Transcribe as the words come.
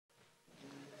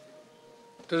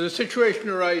There's a situation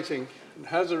arising, and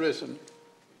has arisen,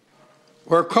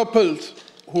 where couples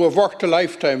who have worked a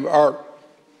lifetime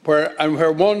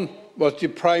where one was the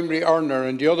primary earner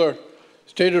and the other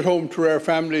stayed at home to rear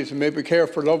families and maybe care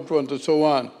for loved ones and so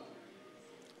on,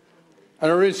 and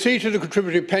are in receipt of the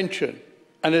contributory pension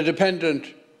and a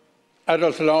dependent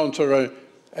adult allowance, or an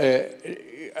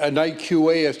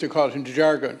IQA as they call it in the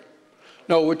jargon.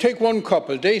 Now, we take one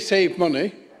couple, they save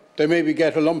money, they maybe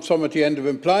get a lump sum at the end of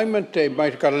employment, they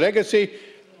might have got a legacy,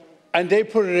 and they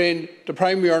put it in the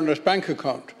primary earner's bank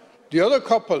account. The other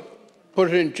couple put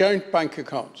it in joint bank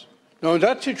accounts. Now, in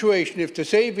that situation, if the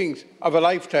savings of a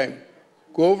lifetime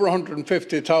go over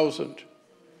 150,000,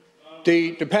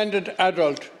 the dependent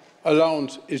adult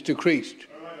allowance is decreased.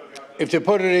 If they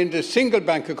put it in the single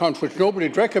bank account, which nobody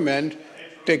would recommend,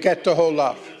 they get the whole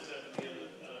lot.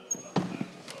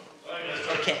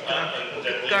 Okay.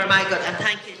 And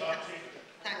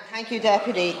thank you,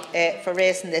 Deputy, for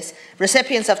raising this.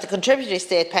 Recipients of the contributory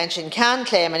state pension can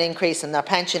claim an increase in their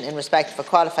pension in respect of a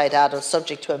qualified adult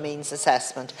subject to a means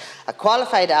assessment. A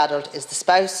qualified adult is the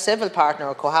spouse, civil partner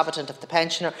or cohabitant of the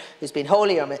pensioner who has been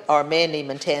wholly or mainly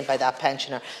maintained by that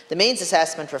pensioner. The means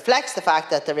assessment reflects the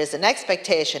fact that there is an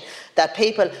expectation that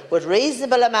people with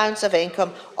reasonable amounts of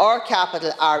income or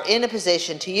capital are in a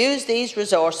position to use these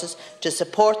resources to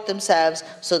support themselves,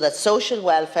 so that social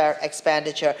welfare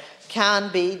expenditure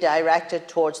can be directed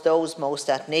towards those most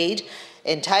at need.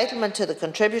 Entitlement to the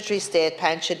contributory state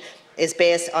pension is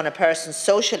based on a person's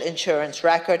social insurance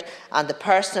record, and the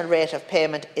personal rate of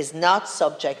payment is not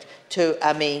subject to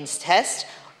a means test.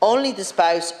 Only the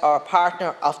spouse or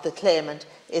partner of the claimant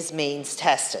is means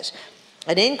tested.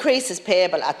 An increase is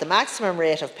payable at the maximum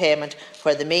rate of payment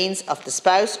where the means of the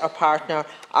spouse or partner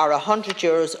are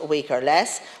 €100 a week or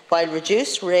less, while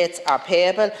reduced rates are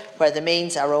payable where the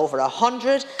means are over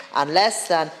 100 and less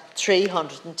than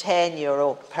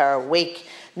 €310 per week.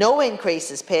 No increase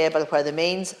is payable where the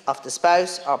means of the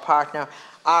spouse or partner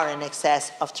are in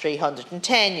excess of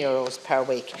 €310 per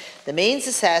week. The means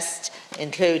assessed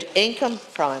include income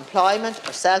from employment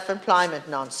or self-employment,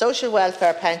 non-social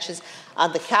welfare pensions,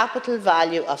 and the capital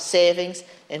value of savings,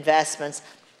 investments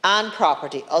and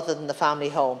property other than the family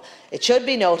home. It should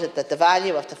be noted that the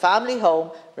value of the family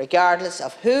home, regardless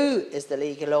of who is the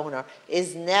legal owner,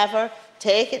 is never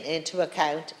taken into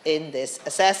account in this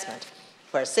assessment.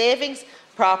 Where savings,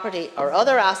 property or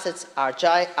other assets are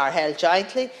held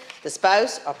jointly, the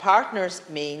spouse or partner's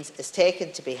means is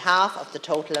taken to be half of the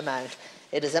total amount.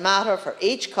 It is a matter for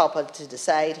each couple to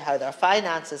decide how their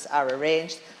finances are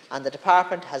arranged, and the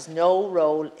Department has no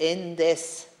role in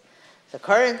this. The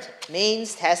current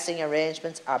means testing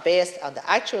arrangements are based on the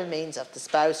actual means of the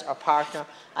spouse or partner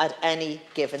at any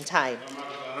given time.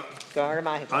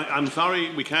 I'm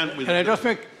sorry, we can't. Can I just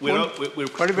make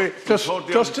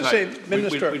just to say,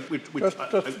 Minister, just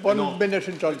 1 minute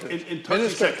indulgence. In 30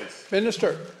 seconds.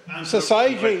 Minister,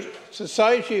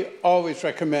 society always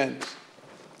recommends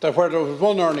that where there was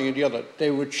one earning and the other, they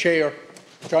would share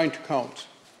joint accounts,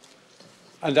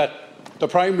 and that the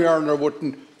primary earner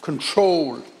wouldn't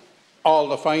control all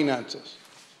the finances.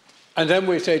 And then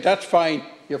we say, that's fine,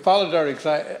 you followed our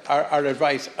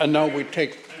advice, and now we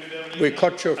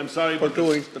cut you for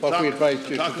doing what we advised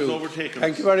you to do.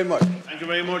 Thank you very much. Thank you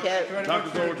very much. The clock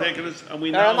has overtaken us, and we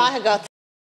now